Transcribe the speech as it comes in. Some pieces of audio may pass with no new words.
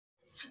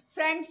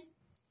Friends,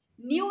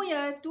 New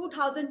Year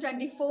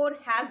 2024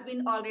 has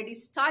been already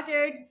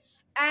started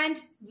and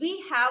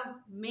we have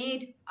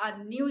made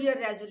a New Year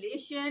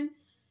resolution,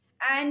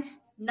 and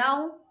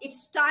now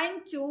it's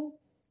time to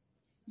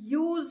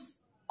use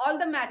all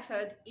the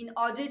method in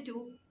order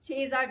to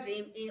chase our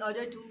dream, in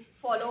order to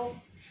follow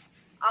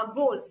our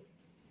goals.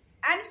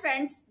 And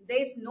friends,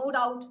 there is no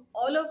doubt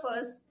all of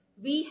us,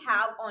 we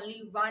have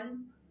only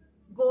one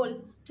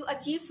goal: to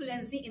achieve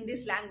fluency in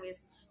this language,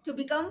 to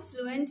become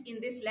fluent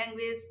in this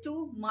language,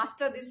 to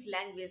master this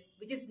language,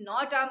 which is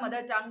not our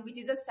mother tongue, which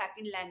is a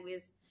second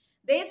language.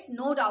 There is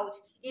no doubt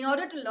in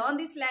order to learn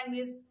this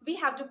language, we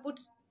have to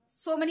put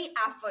so many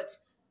effort.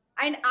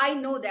 And I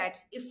know that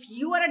if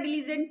you are a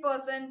diligent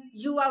person,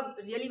 you are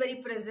really very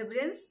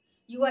perseverance,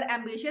 you are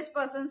ambitious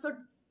person, so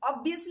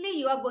obviously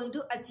you are going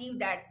to achieve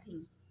that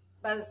thing.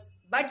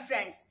 But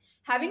friends,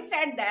 having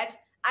said that,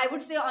 I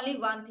would say only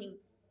one thing: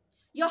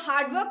 your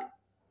hard work,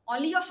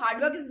 only your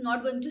hard work is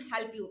not going to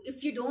help you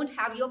if you don't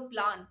have your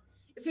plan.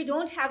 If you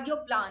don't have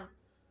your plan,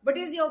 what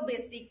is your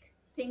basic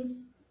things?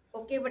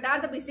 Okay, what are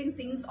the basic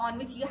things on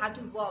which you have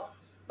to work?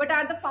 What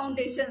are the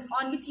foundations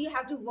on which you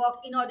have to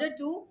work in order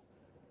to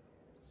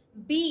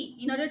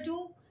in order to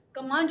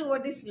command over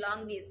this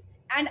language?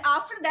 And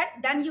after that,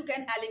 then you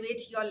can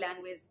elevate your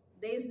language.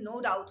 There is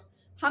no doubt.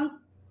 हम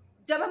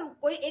जब हम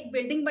कोई एक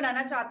building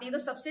बनाना चाहते हैं तो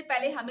सबसे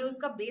पहले हमें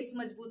उसका बेस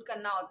मजबूत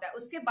करना होता है,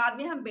 उसके बाद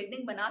में हम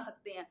बिल्डिंग बना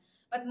सकते हैं.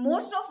 But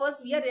most of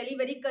us we are really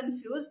very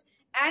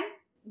confused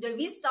and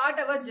we start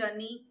our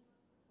journey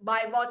by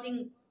watching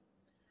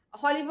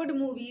Hollywood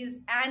movies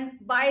and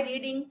by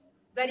reading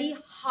very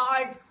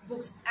hard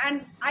books.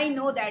 And I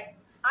know that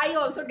I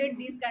also did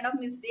these kind of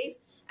mistakes,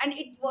 and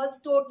it was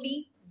totally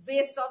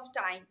waste of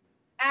time.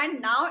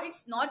 And now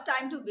it's not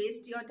time to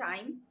waste your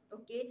time.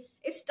 Okay,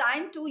 it's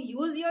time to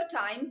use your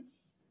time.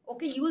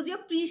 Okay, use your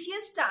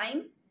precious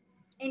time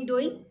in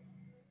doing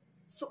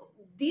so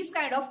these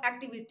kind of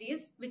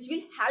activities which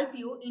will help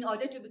you in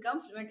order to become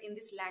fluent in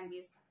this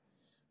language.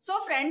 So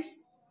friends,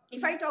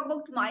 if I talk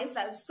about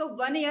myself, so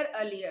 1 year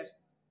earlier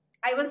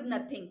I was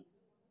nothing.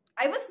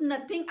 I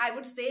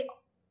would say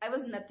I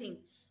was nothing.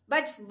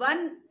 But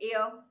 1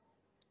 year,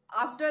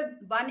 after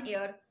 1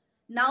 year,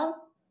 now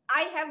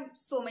I have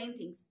so many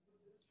things.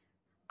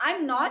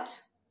 I'm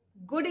not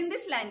good in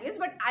this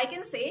language, but I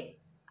can say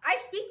I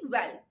speak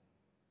well.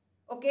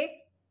 Okay,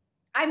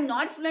 I'm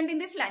not fluent in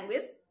this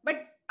language,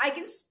 but I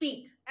can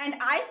speak, and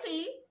I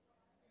feel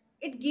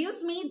it gives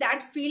me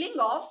that feeling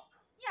of,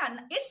 yeah,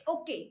 it's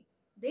okay.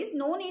 There's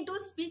no need to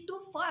speak too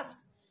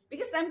fast,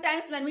 because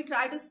sometimes when we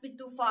try to speak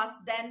too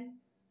fast, then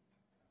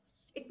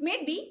it may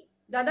be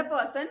the other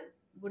person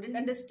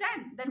wouldn't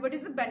understand. Then what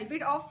is the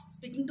benefit of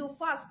speaking too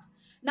fast?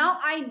 Now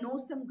I know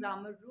some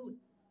grammar rule.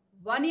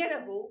 1 year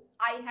ago,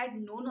 I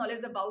had no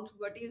knowledge about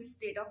what is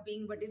state of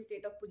being, what is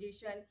state of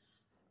position,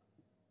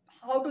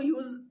 how to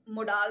use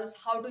modals,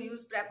 how to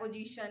use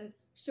preposition,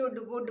 should,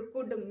 would,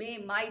 could, may,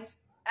 might,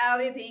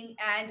 everything,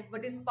 and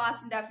what is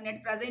past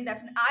indefinite, present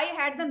indefinite. I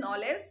had the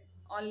knowledge,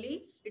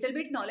 only little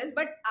bit knowledge,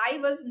 but I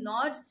was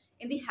not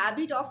in the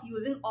habit of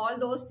using all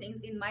those things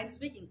in my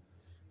speaking.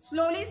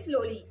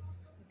 Slowly,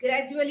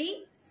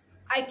 gradually,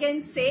 I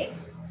can say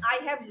I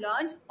have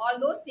learned all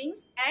those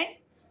things, and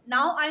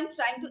now I'm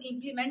trying to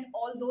implement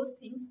all those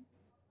things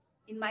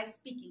in my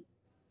speaking.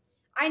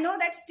 I know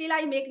that still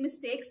I make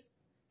mistakes,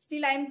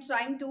 still I'm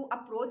trying to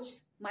approach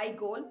my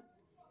goal,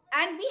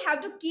 and we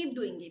have to keep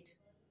doing it.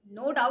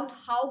 No doubt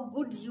how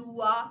good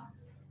you are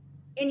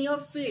in your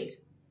field,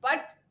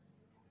 but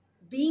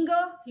being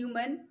a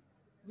human,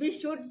 we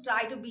should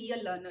try to be a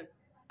learner.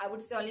 I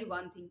would say only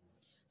one thing.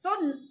 So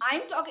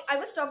I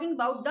was talking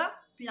about the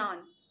plan.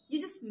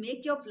 You just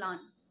make your plan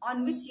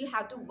on which you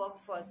have to work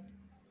first.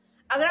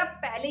 अगर आप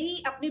पहले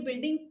ही अपनी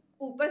building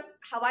ऊपर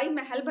हवाई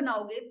महल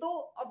बनाओगे तो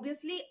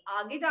obviously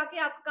आगे जाके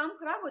आपका काम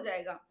खराब हो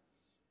जाएगा.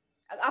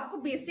 आपको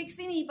बेसिक्स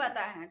ही नहीं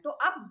पता है, तो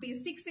आप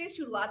बेसिक से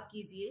शुरुआत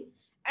कीजिए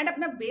एंड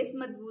अपना बेस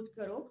मजबूत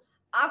करो.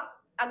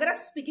 आप अगर आप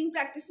स्पीकिंग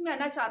प्रैक्टिस में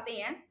आना चाहते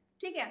हैं,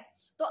 ठीक है,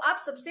 तो आप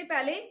सबसे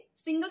पहले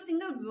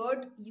सिंगल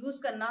वर्ड यूज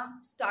करना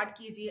स्टार्ट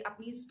कीजिए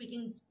अपनी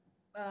स्पीकिंग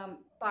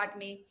पार्ट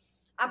में.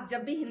 आप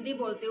जब भी हिंदी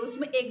बोलते हो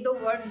उसमें 1-2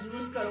 वर्ड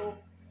यूज करो,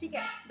 ठीक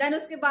है. देन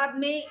उसके बाद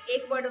में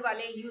 1 वर्ड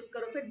वाले यूज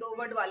करो, फिर 2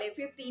 वर्ड वाले,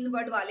 फिर 3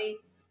 वर्ड वाले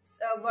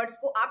वर्ड्स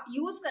को आप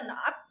यूज करना.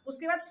 आप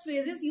उसके बाद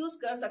फ्रेजेस यूज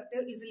कर सकते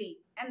हो easily.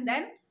 And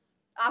then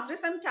after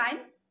some time,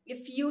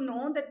 if you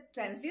know the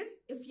tenses,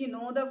 if you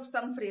know the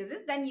some phrases,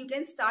 then you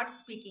can start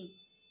speaking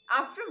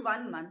after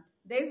 1 month.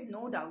 There is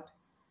no doubt.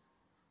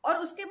 और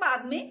उसके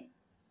बाद में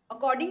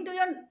according to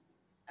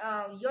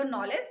your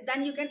knowledge,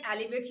 then you can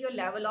elevate your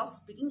level of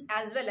speaking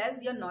as well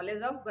as your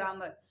knowledge of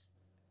grammar.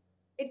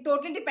 It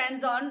totally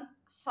depends on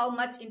how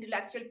much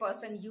intellectual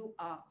person you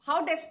are, how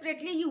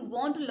desperately you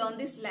want to learn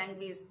this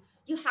language.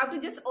 You have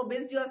to just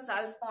obsess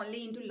yourself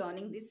only into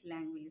learning this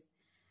language.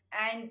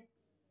 And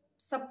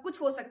सब कुछ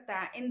हो सकता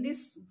है in this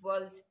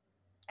world.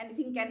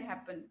 Anything can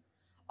happen.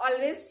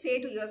 Always say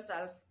to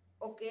yourself,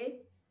 okay,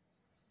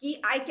 कि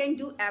I can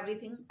do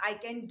everything, I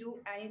can do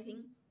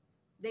anything.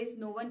 There is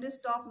no one to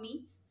stop me.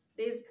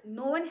 there is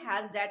no one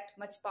has that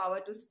much power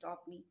to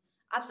stop me.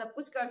 आप सब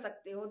कुछ कर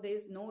सकते हो, there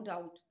is no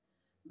doubt,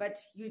 but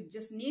you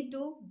just need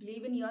to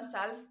believe in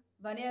yourself.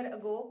 1 year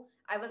ago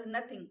I was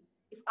nothing.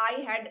 If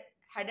I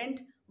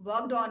hadn't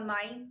worked on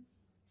my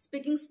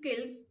speaking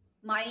skills,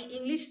 my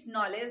English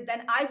knowledge,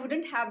 then I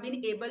wouldn't have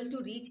been able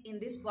to reach in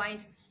this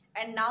point.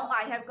 And now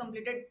I have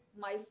completed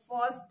my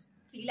first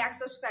 3 lakh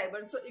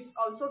subscribers, so it's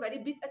also very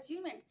big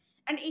achievement.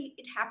 And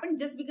it happened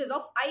just because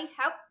of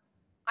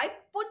I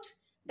put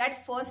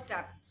that first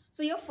step.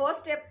 So your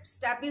first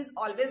step is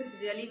always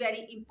really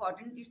very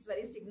important. It's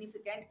very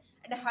significant.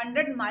 And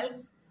 100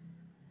 miles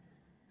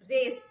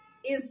race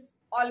is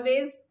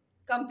always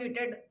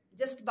completed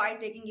just by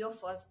taking your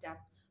first step.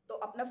 तो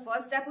अपना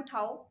first step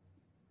उठाओ.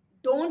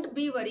 Don't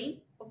be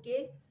worry. Okay,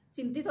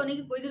 चिंतित होने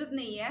की कोई जरूरत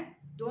नहीं है.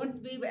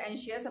 Don't be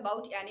anxious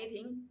about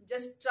anything.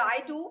 Just try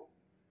to.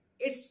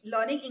 It's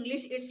learning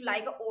English. It's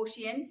like an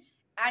ocean,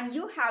 and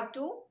you have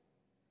to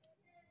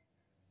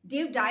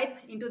dive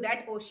into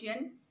that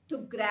ocean to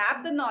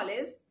grab the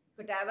knowledge,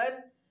 whatever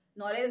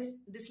knowledge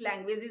this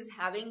language is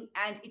having,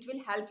 and it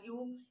will help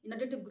you in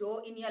order to grow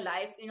in your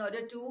life, in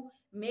order to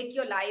make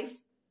your life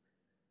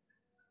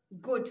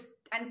good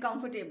and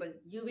comfortable.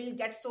 You will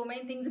get so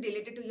many things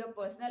related to your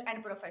personal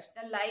and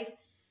professional life,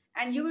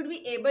 and you will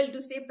be able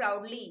to say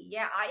proudly,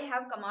 yeah, I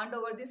have command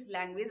over this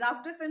language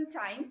after some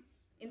time,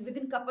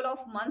 within couple of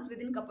months,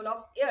 within couple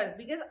of years.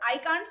 Because I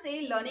can't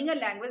say learning a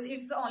language,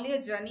 it's only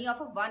a journey of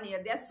a 1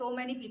 year. There are so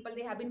many people,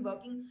 they have been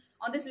working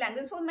on this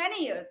language for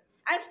many years,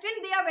 and still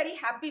they are very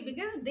happy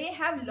because they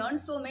have learned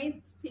so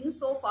many things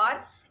so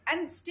far,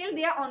 and still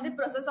they are on the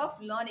process of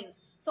learning.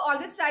 So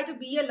always try to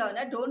be a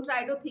learner. Don't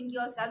try to think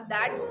yourself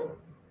that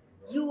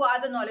you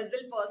are the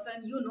knowledgeable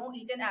person, you know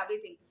each and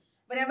everything.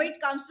 Whenever it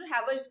comes to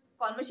have a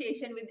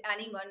conversation with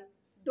anyone,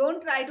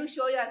 don't try to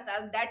show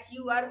yourself that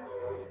you are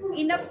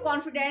enough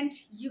confident.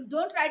 You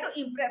don't try to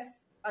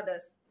impress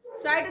others.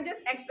 Try to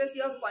just express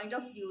your point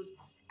of views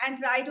and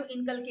try to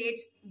inculcate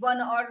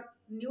one or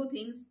new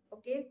things,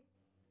 okay,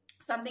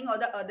 something or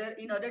the other,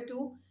 in order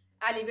to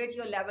elevate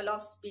your level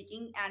of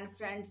speaking. And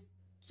friends,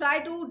 try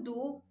to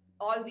do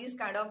all these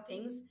kind of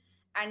things,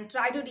 and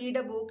try to read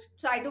a book.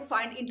 Try to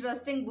find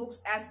interesting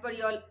books as per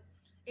your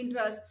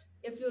interest.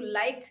 If you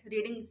like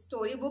reading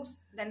story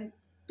books, then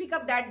pick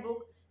up that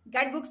book.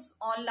 Get books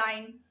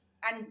online.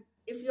 And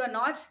if you are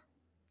not,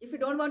 if you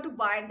don't want to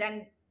buy,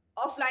 then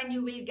offline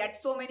you will get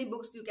so many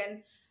books. You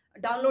can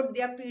download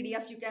their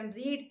PDF, you can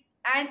read,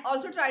 and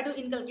also try to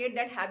inculcate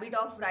that habit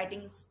of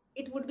writings.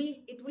 It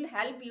will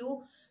help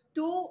you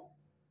to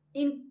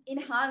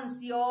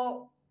enhance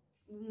your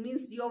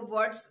your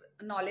words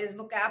knowledge,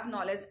 vocab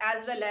knowledge,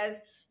 as well as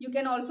you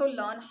can also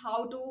learn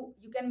how to,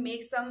 you can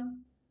make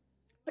some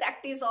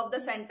practice of the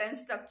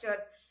sentence structures,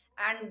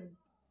 and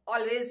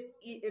always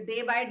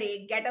day by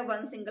day get a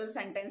one single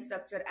sentence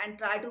structure and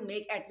try to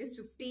make at least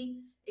 50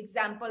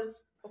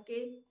 examples,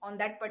 okay, on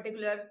that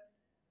particular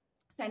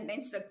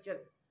sentence structure.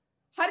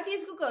 हर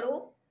चीज को करो,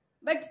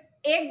 but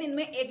एक दिन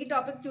में एक ही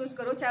topic choose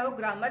करो, चाहे वो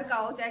ग्रामर का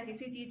हो, चाहे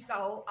किसी चीज का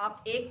हो.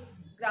 आप एक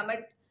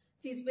ग्रामर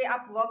चीज पे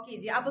आप वर्क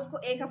कीजिए, आप उसको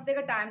 1 हफ्ते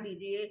का टाइम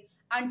दीजिए,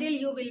 until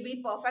you will be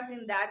perfect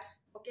in that.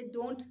 Okay,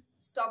 don't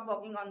stop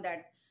working on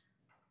that.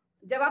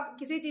 जब आप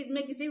किसी चीज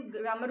में, किसी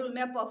ग्रामर रूल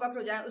में आप परफेक्ट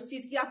हो जाए, उस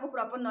चीज की आपको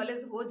प्रॉपर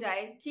नॉलेज हो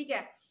जाए, ठीक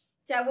है,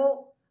 चाहे वो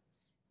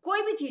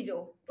कोई भी चीज हो,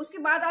 उसके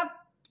बाद आप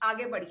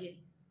आगे बढ़िए.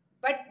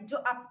 बट जो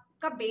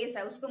आपका बेस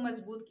है उसको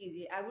मजबूत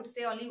कीजिए. I would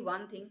say only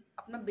one thing,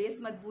 अपना बेस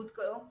मजबूत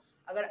करो.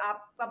 अगर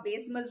आपका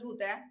बेस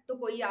मजबूत है तो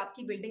कोई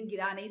आपकी बिल्डिंग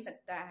गिरा नहीं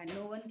सकता है.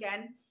 No one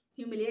can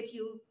humiliate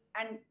you,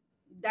 and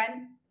then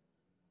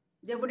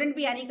there wouldn't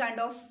be any kind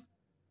of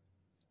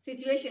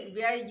situation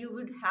where you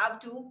would have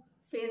to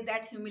face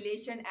that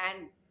humiliation,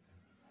 and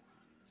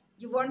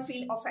you won't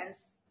feel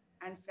offense.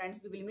 And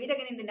friends, we will meet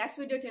again in the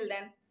next video. Till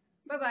then,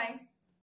 bye bye.